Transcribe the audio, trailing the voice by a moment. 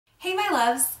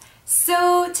loves!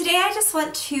 So today I just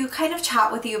want to kind of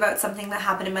chat with you about something that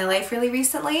happened in my life really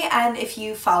recently, and if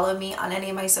you follow me on any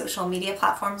of my social media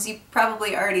platforms you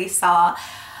probably already saw.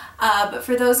 But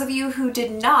for those of you who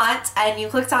did not and you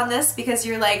clicked on this because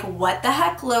you're like, what the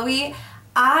heck, Loey?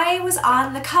 I was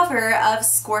on the cover of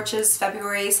Scorch's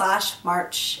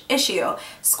February/March issue.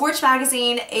 Scorch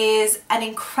magazine is an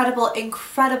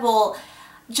incredible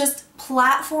just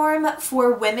platform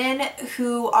for women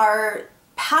who are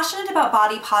passionate about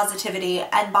body positivity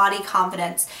and body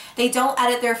confidence. They don't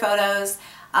edit their photos.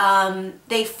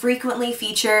 They frequently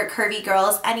feature curvy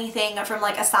girls, anything from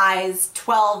like a size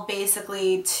 12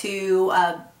 basically to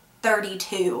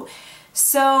 32.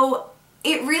 So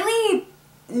it really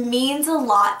means a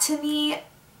lot to me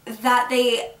that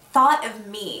they thought of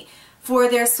me for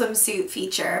their swimsuit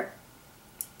feature.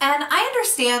 And I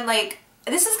understand, like,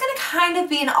 this is gonna kind of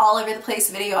be an all over the place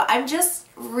video. I'm just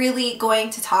really going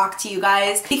to talk to you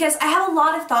guys because I have a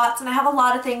lot of thoughts and I have a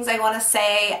lot of things I want to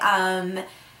say,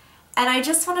 and I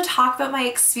just want to talk about my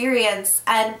experience.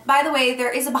 And by the way,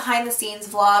 there is a behind the scenes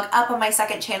vlog up on my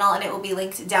second channel and it will be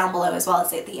linked down below as well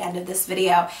as at the end of this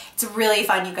video. It's really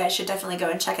fun. You guys should definitely go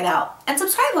and check it out. And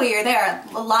subscribe while you're there.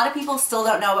 A lot of people still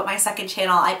don't know about my second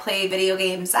channel. I play video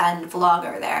games and vlog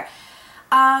over there.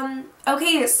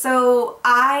 Okay, so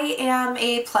I am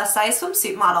a plus size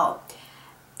swimsuit model.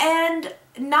 And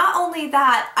not only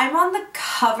that, I'm on the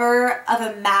cover of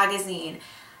a magazine.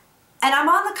 And I'm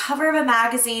on the cover of a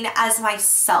magazine as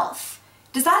myself.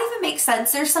 Does that even make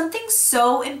sense? There's something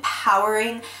so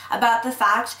empowering about the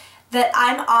fact that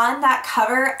I'm on that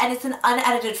cover and it's an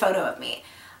unedited photo of me.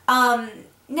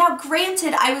 Now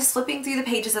granted, I was flipping through the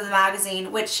pages of the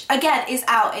magazine, which again is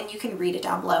out and you can read it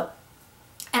down below.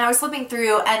 And I was flipping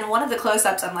through and one of the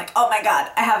close-ups, I'm like, oh my god,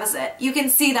 I have a zit. You can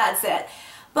see that zit.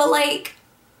 But like,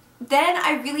 then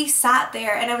I really sat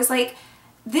there and I was like,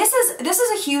 this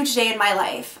is a huge day in my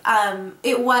life.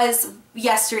 It was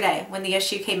yesterday when the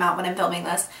issue came out when I'm filming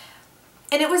this.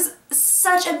 And it was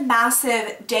such a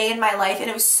massive day in my life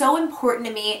and it was so important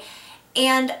to me.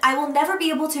 And I will never be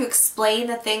able to explain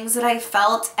the things that I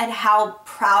felt and how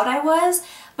proud I was.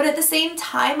 But at the same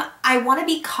time, I want to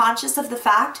be conscious of the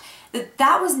fact that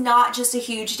that was not just a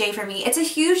huge day for me. It's a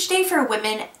huge day for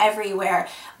women everywhere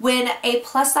when a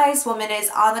plus size woman is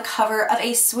on the cover of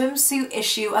a swimsuit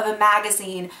issue of a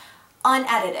magazine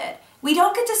unedited. We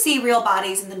don't get to see real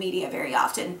bodies in the media very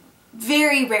often.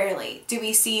 Very rarely do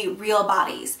we see real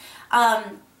bodies.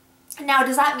 Now,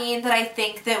 does that mean that I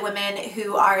think that women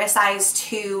who are a size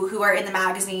 2 who are in the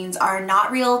magazines are not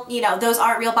real? You know, those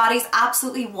aren't real bodies?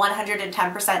 Absolutely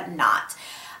 110% not.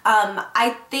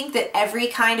 I think that every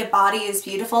kind of body is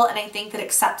beautiful and I think that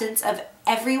acceptance of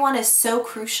everyone is so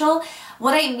crucial.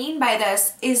 What I mean by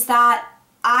this is that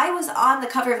I was on the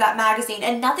cover of that magazine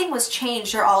and nothing was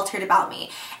changed or altered about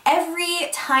me. Every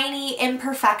tiny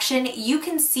imperfection you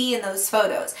can see in those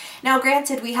photos. Now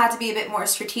granted, we had to be a bit more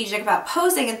strategic about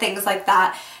posing and things like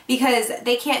that because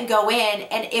they can't go in,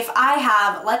 and if I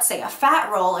have, let's say, a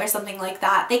fat roll or something like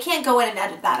that, they can't go in and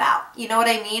edit that out. You know what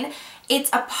I mean? It's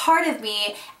a part of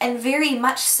me, and very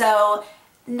much so,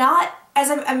 not,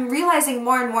 as I'm realizing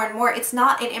more and more, it's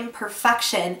not an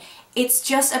imperfection. It's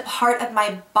just a part of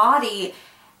my body.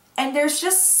 And there's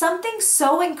just something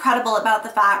so incredible about the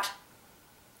fact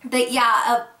that,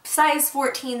 yeah, a size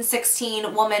 14,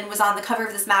 16 woman was on the cover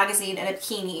of this magazine in a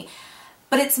bikini,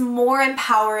 but it's more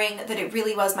empowering that it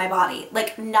really was my body.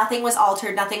 Like, nothing was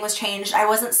altered, nothing was changed, I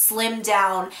wasn't slimmed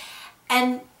down,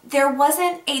 and there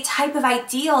wasn't a type of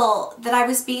ideal that I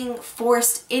was being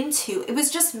forced into. It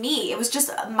was just me. It was just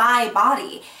my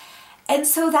body. And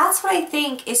so that's what I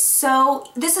think is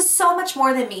this is so much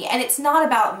more than me, and it's not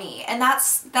about me. And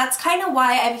that's kind of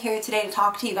why I'm here today to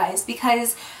talk to you guys,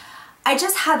 because I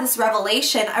just had this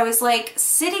revelation. I was like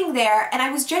sitting there and I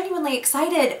was genuinely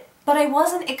excited, but I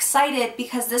wasn't excited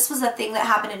because this was a thing that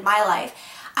happened in my life.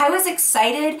 I was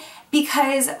excited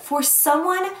because for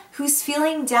someone who's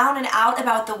feeling down and out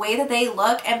about the way that they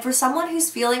look, and for someone who's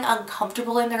feeling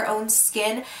uncomfortable in their own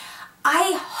skin,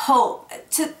 I hope,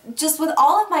 just with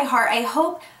all of my heart, I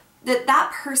hope that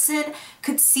that person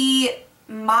could see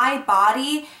my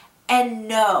body and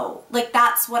know, like,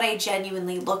 that's what I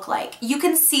genuinely look like. You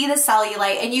can see the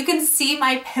cellulite and you can see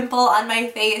my pimple on my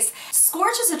face.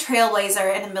 Scorch is a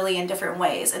trailblazer in a million different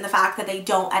ways, in the fact that they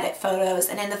don't edit photos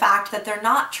and in the fact that they're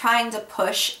not trying to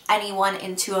push anyone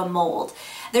into a mold.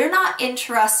 They're not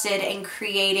interested in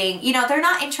creating, you know, they're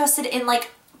not interested in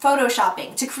like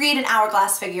photoshopping to create an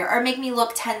hourglass figure or make me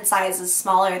look 10 sizes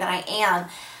smaller than I am.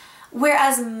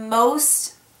 Whereas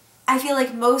I feel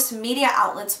like most media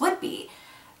outlets would be.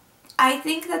 I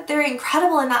think that they're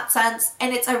incredible in that sense,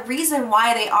 and it's a reason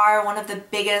why they are one of the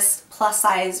biggest plus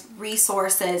size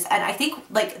resources, and I think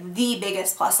like the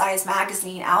biggest plus size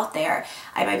magazine out there.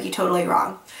 I might be totally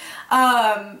wrong.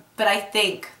 But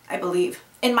I believe,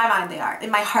 in my mind they are, in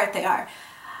my heart they are.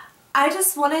 I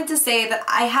just wanted to say that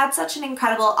I had such an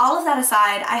incredible, all of that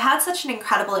aside, I had such an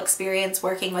incredible experience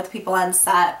working with people on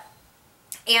set,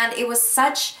 and it was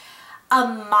such a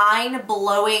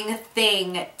mind-blowing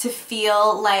thing to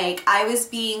feel like I was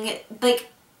being, like,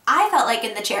 I felt like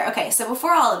in the chair. Okay, so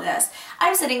before all of this,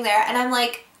 I'm sitting there and I'm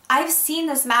like, I've seen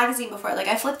this magazine before, like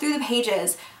I flipped through the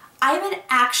pages. I'm an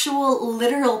actual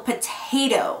literal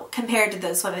potato compared to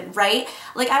those women, right?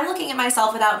 Like I'm looking at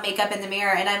myself without makeup in the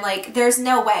mirror and I'm like, there's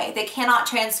no way. They cannot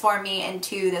transform me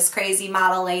into this crazy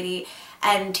model lady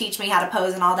and teach me how to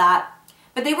pose and all that.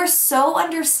 But they were so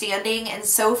understanding and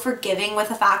so forgiving with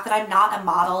the fact that I'm not a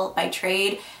model by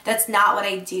trade. That's not what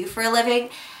I do for a living.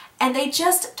 And they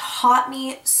just taught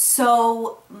me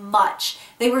so much.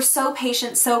 They were so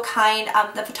patient, so kind.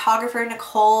 The photographer,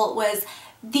 Nicole, was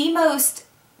the most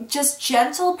just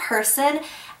gentle person,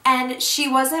 and she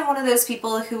wasn't one of those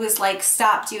people who was like,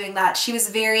 stop doing that. She was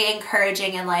very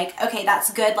encouraging and like, okay,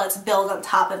 that's good, let's build on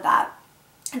top of that.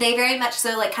 They very much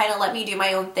so like kind of let me do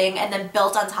my own thing and then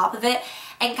built on top of it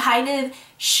and kind of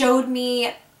showed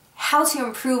me how to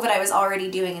improve what I was already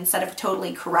doing instead of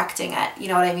totally correcting it, you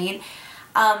know what I mean?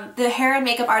 The hair and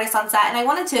makeup artist on set, and I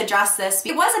wanted to address this,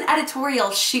 it was an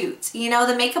editorial shoot, you know,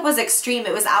 the makeup was extreme,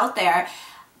 it was out there,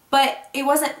 but it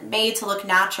wasn't made to look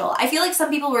natural. I feel like some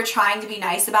people were trying to be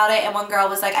nice about it, and one girl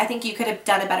was like, I think you could have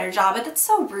done a better job, but that's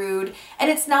so rude, and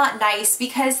it's not nice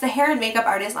because the hair and makeup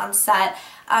artist on set,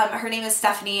 her name is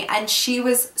Stephanie, and she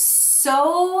was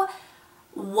so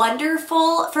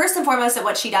wonderful, first and foremost at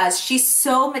what she does. She's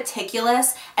so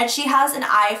meticulous, and she has an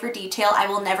eye for detail I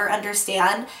will never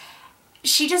understand.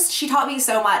 She taught me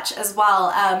so much as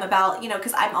well about, you know,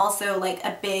 because I'm also like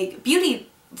a big beauty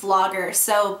vlogger,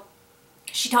 so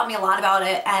she taught me a lot about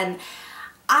it, and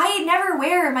I never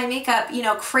wear my makeup, you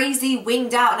know, crazy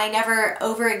winged out, and I never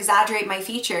over exaggerate my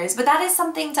features, but that is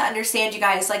something to understand, you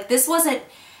guys. Like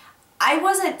I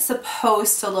wasn't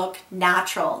supposed to look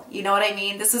natural, you know what I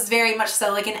mean? This was very much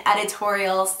so like an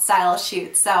editorial style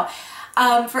shoot. So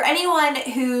for anyone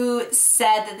who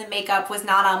said that the makeup was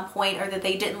not on point or that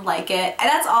they didn't like it,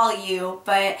 that's all you,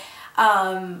 but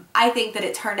I think that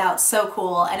it turned out so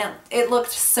cool, and it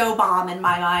looked so bomb in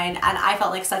my mind, and I felt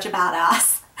like such a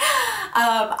badass.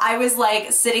 I was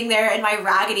like sitting there in my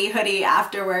raggedy hoodie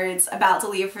afterwards about to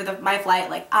leave for my flight,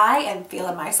 like I am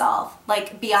feeling myself,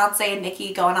 like Beyonce and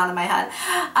Nicki going on in my head.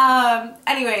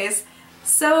 Anyways,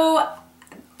 so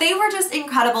they were just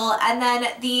incredible, and then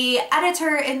the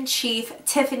editor-in-chief,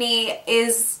 Tiffany,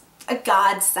 is a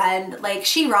godsend. Like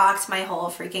she rocked my whole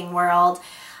freaking world.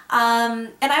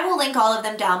 And I will link all of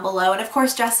them down below, and of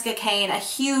course Jessica Kane, a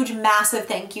huge massive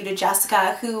thank you to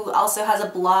Jessica, who also has a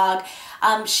blog.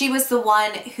 She was the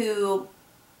one who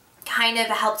kind of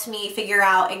helped me figure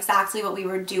out exactly what we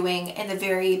were doing in the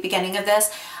very beginning of this.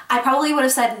 I probably would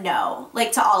have said no,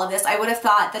 like to all of this. I would have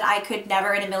thought that I could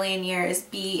never in a million years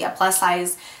be a plus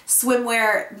size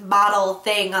swimwear model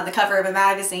thing on the cover of a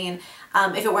magazine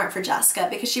if it weren't for Jessica,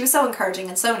 because she was so encouraging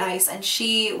and so nice, and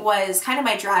she was kind of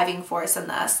my driving force in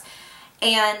this.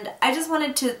 And I just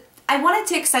wanted to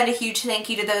extend a huge thank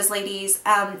you to those ladies,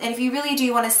 and if you really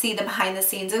do want to see the behind the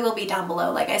scenes, it will be down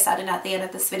below, like I said, and at the end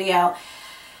of this video.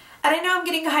 And I know I'm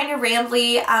getting kind of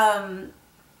rambly,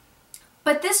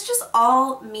 but this just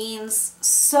all means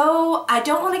so, I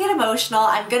don't want to get emotional,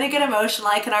 I'm gonna get emotional,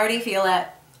 I can already feel it,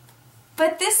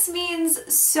 but this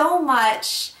means so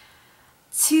much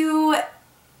to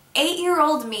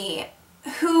 8-year-old me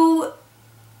who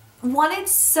wanted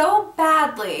so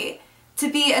badly to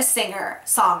be a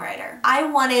singer-songwriter. I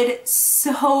wanted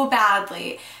so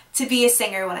badly to be a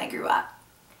singer when I grew up.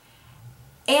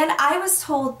 And I was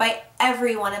told by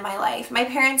everyone in my life, my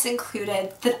parents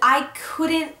included, that I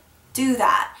couldn't do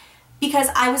that because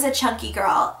I was a chunky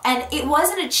girl. And it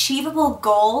was an achievable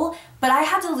goal, but I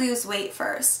had to lose weight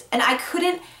first. And I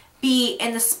couldn't be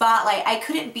in the spotlight. I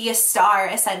couldn't be a star,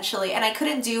 essentially. And I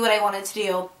couldn't do what I wanted to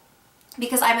do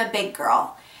because I'm a big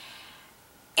girl.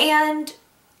 And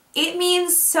it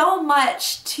means so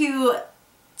much to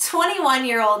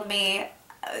 21-year-old me,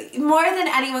 more than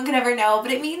anyone could ever know,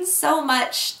 but it means so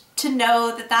much to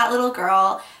know that that little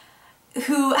girl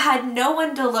who had no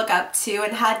one to look up to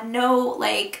and had no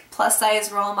like plus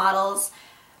size role models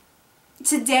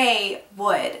today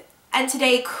would. and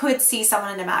today could see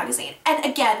someone in a magazine. And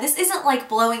again, this isn't like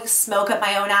blowing smoke up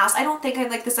my own ass. I don't think I'm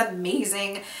like this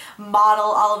amazing model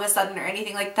all of a sudden or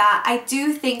anything like that. I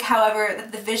do think, however,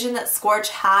 that the vision that Scorch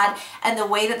had and the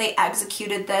way that they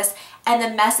executed this and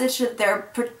the message that they're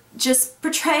just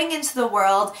portraying into the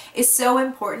world is so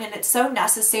important and it's so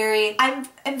necessary. I'm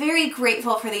very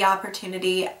grateful for the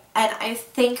opportunity, and I'm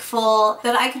thankful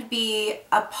that I could be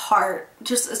a part,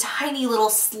 just a tiny little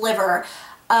sliver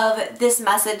of this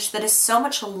message that is so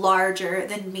much larger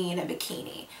than me in a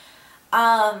bikini.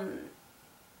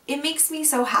 It makes me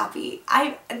so happy.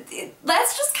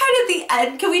 That's just kind of the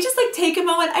end. Can we just like take a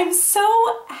moment? I'm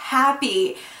so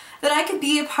happy that I could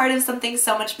be a part of something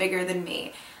so much bigger than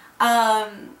me.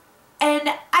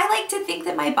 And I like to think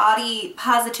that my body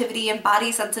positivity and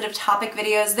body sensitive topic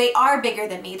videos, they are bigger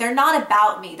than me. They're not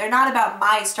about me. They're not about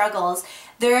my struggles.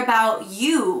 They're about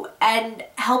you and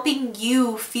helping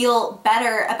you feel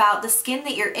better about the skin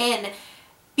that you're in,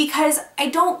 because I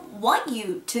don't want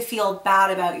you to feel bad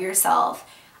about yourself.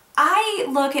 I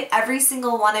look at every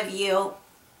single one of you,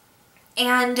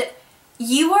 and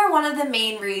you are one of the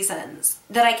main reasons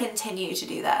that I continue to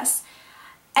do this.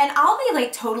 And I'll be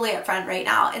like totally upfront right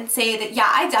now and say that, yeah,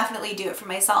 I definitely do it for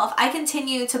myself. I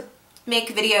continue to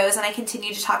make videos and I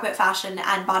continue to talk about fashion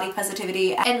and body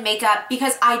positivity and makeup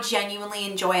because I genuinely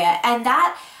enjoy it. And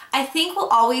that, I think, will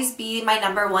always be my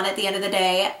number one at the end of the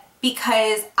day,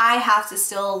 because I have to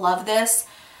still love this.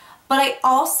 But I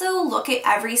also look at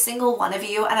every single one of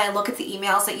you, and I look at the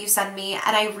emails that you send me,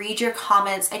 and I read your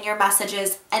comments and your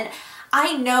messages, and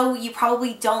I know you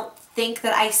probably don't think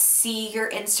that I see your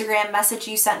Instagram message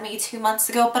you sent me 2 months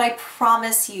ago, but I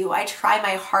promise you, I try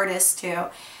my hardest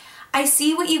to. I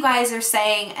see what you guys are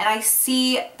saying, and I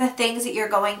see the things that you're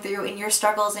going through and your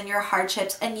struggles and your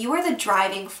hardships, and you are the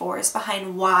driving force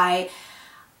behind why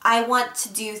I want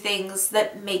to do things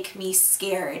that make me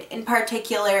scared. In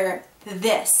particular,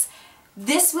 this.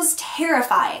 This was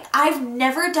terrifying. I've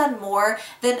never done more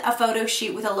than a photo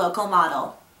shoot with a local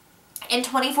model. In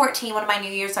 2014, one of my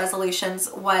New Year's resolutions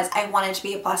was I wanted to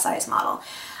be a plus size model.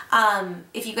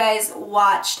 If you guys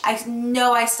watched, I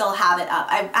know I still have it up.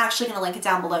 I'm actually going to link it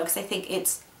down below because I think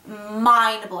it's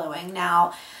mind-blowing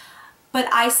now.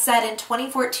 But I said in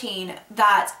 2014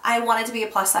 that I wanted to be a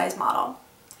plus size model.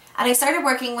 And I started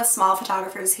working with small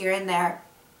photographers here and there.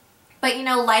 But you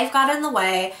know, life got in the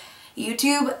way.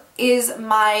 YouTube is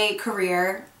my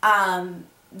career.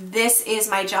 This is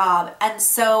my job, and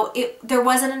so there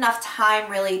wasn't enough time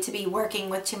really to be working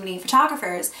with too many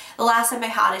photographers. The last time I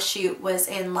had a shoot was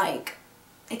in like,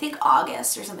 I think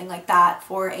August or something like that,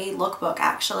 for a lookbook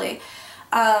actually.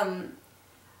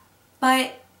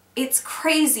 But it's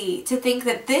crazy to think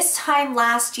that this time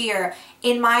last year,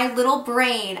 in my little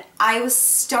brain, I was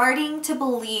starting to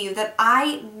believe that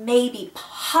I maybe,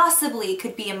 possibly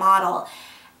could be a model,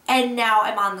 and now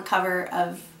I'm on the cover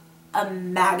of a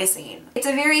magazine. It's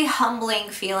a very humbling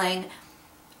feeling,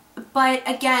 but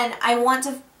again, I want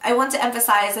to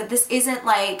emphasize that this isn't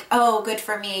like, oh, good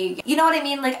for me. You know what I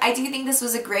mean? Like, I do think this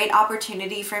was a great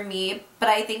opportunity for me, but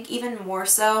I think even more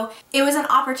so, it was an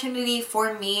opportunity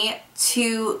for me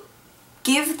to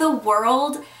give the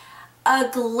world a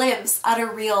glimpse at a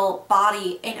real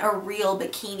body in a real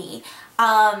bikini.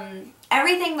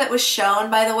 Everything that was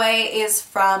shown, by the way, is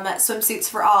from Swimsuits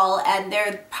for All, and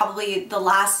they're probably the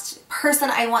last person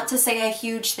I want to say a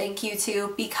huge thank you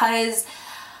to, because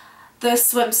the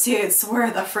swimsuits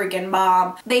were the freaking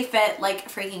bomb. They fit like a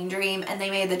freaking dream, and they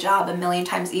made the job a million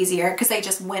times easier because they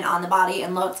just went on the body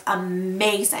and looked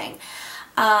amazing.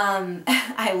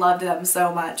 I loved them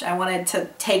so much. I wanted to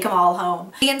take them all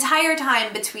home. The entire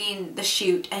time between the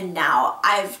shoot and now,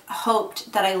 I've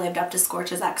hoped that I lived up to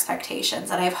Scorch's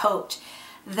expectations, and I've hoped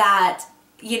that,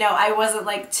 you know, I wasn't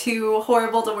like too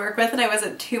horrible to work with and I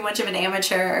wasn't too much of an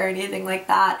amateur or anything like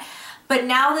that. But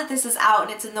now that this is out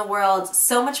and it's in the world,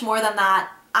 so much more than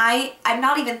that, I'm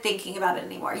not even thinking about it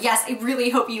anymore. Yes, I really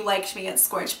hope you liked me at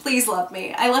Scorch. Please love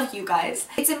me. I love you guys.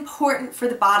 It's important for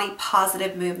the body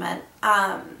positive movement.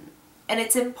 And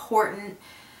it's important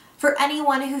for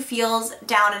anyone who feels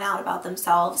down and out about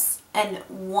themselves and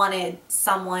wanted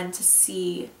someone to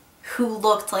see who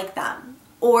looked like them,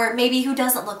 or maybe who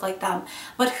doesn't look like them,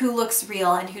 but who looks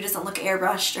real and who doesn't look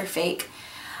airbrushed or fake.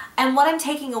 And what I'm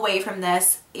taking away from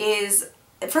this is,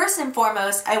 first and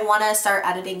foremost, I want to start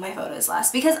editing my photos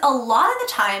less, because a lot of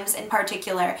the times in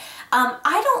particular,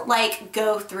 I don't like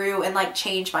go through and like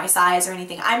change my size or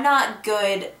anything. I'm not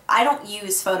good. I don't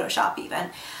use Photoshop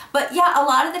even. But yeah, a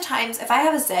lot of the times if I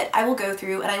have a zit, I will go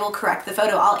through and I will correct the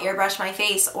photo. I'll airbrush my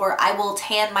face, or I will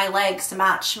tan my legs to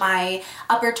match my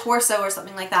upper torso or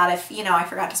something like that if, you know, I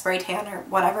forgot to spray tan or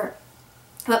whatever.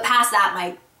 But past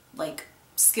that, like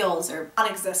skills are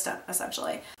non-existent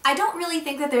essentially. I don't really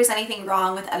think that there's anything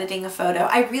wrong with editing a photo.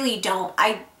 I really don't.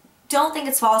 I don't think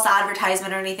it's false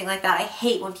advertisement or anything like that. I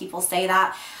hate when people say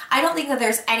that. I don't think that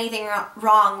there's anything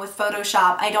wrong with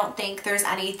Photoshop. I don't think there's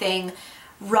anything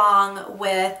wrong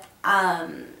with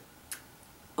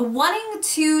wanting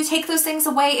to take those things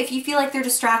away if you feel like they're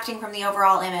distracting from the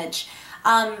overall image.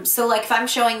 So like if I'm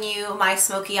showing you my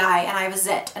smoky eye and I have a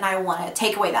zit and I want to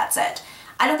take away that zit,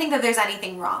 I don't think that there's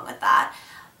anything wrong with that.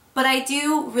 But I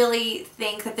do really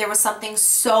think that there was something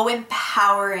so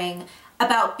empowering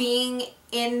about being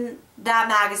in that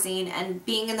magazine and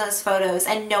being in those photos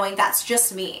and knowing that's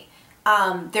just me.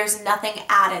 There's nothing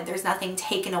added, there's nothing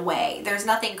taken away, there's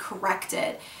nothing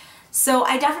corrected. So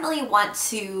I definitely want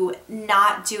to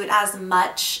not do it as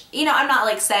much. You know, I'm not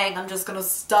like saying I'm just gonna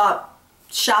stop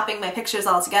shopping my pictures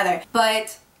altogether,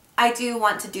 but I do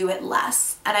want to do it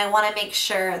less. And I want to make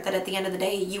sure that at the end of the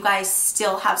day, you guys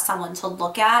still have someone to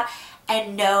look at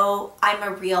and know I'm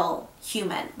a real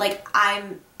human. Like,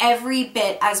 I'm every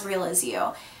bit as real as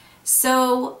you.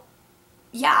 So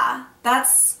yeah,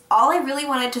 that's all I really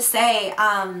wanted to say.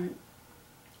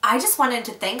 I just wanted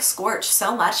to thank Scorch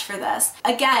so much for this.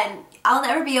 Again, I'll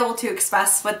never be able to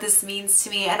express what this means to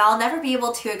me, and I'll never be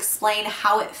able to explain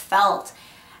how it felt.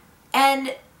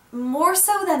 And more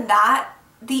so than that,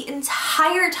 the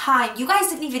entire time, you guys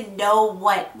didn't even know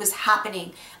what was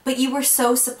happening, but you were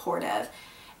so supportive.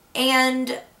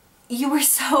 And you were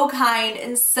so kind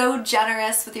and so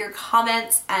generous with your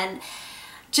comments and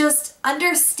just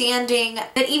understanding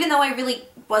that even though I really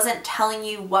wasn't telling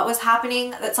you what was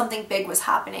happening, that something big was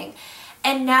happening.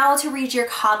 And now to read your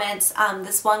comments,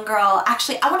 this one girl,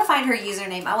 actually I want to find her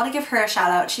username. I want to give her a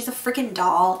shout out. She's a freaking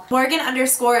doll.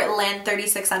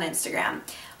 Morgan_Lynn36 on Instagram.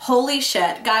 Holy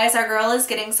shit, guys, our girl is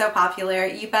getting so popular.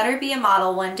 You better be a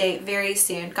model one day very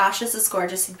soon. Gosh, this is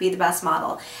gorgeous. You'd be the best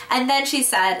model. And then she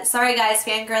said, sorry guys,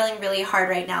 fangirling really hard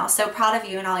right now. So proud of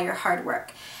you and all your hard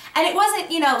work. And it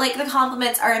wasn't, you know, like the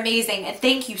compliments are amazing and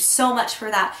thank you so much for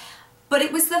that. But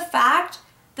it was the fact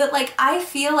that like I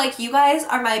feel like you guys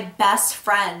are my best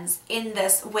friends in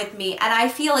this with me. And I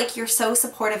feel like you're so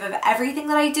supportive of everything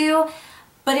that I do.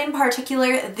 But in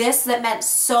particular, this that meant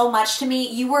so much to me,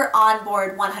 you were on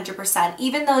board 100%.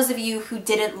 Even those of you who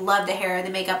didn't love the hair, the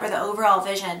makeup, or the overall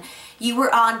vision, you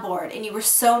were on board and you were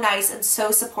so nice and so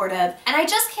supportive. And I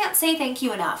just can't say thank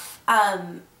you enough.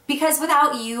 Because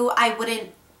without you, I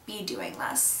wouldn't be doing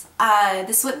this.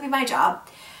 This wouldn't be my job.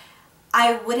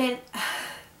 I wouldn't,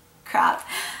 crap.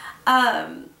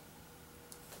 I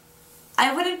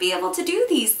wouldn't be able to do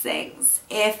these things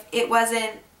if it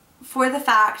wasn't for the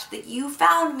fact that you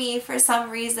found me for some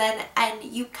reason and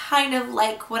you kind of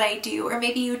like what I do, or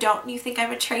maybe you don't and you think I'm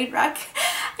a train wreck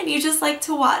and you just like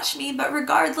to watch me. But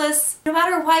regardless, no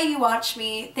matter why you watch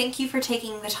me, thank you for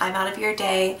taking the time out of your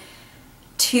day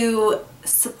to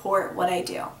support what I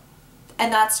do.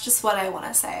 And that's just what I want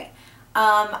to say.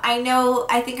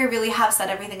 I think I really have said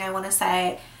everything I want to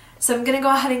say, so I'm gonna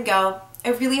go ahead and go. I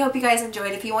really hope you guys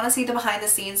enjoyed. If you want to see the behind the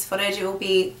scenes footage, it will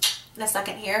be in a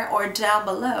second here or down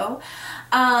below.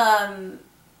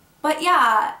 But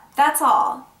yeah, that's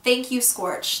all. Thank you,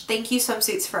 Scorch. Thank you,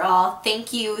 Swimsuits for All.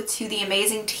 Thank you to the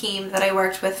amazing team that I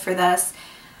worked with for this.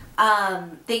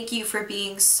 Thank you for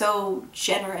being so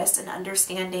generous and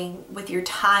understanding with your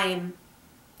time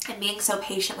and being so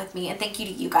patient with me. And thank you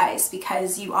to you guys,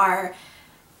 because you are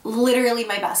literally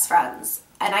my best friends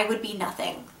and I would be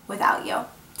nothing without you.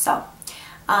 So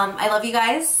I love you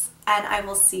guys, and I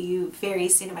will see you very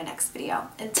soon in my next video.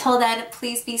 Until then,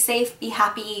 please be safe, be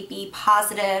happy, be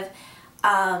positive,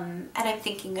 and I'm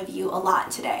thinking of you a lot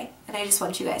today, and I just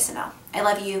want you guys to know. I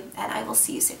love you, and I will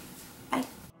see you soon. Bye.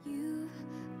 You've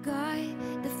got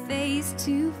the face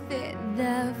to fit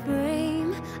the frame.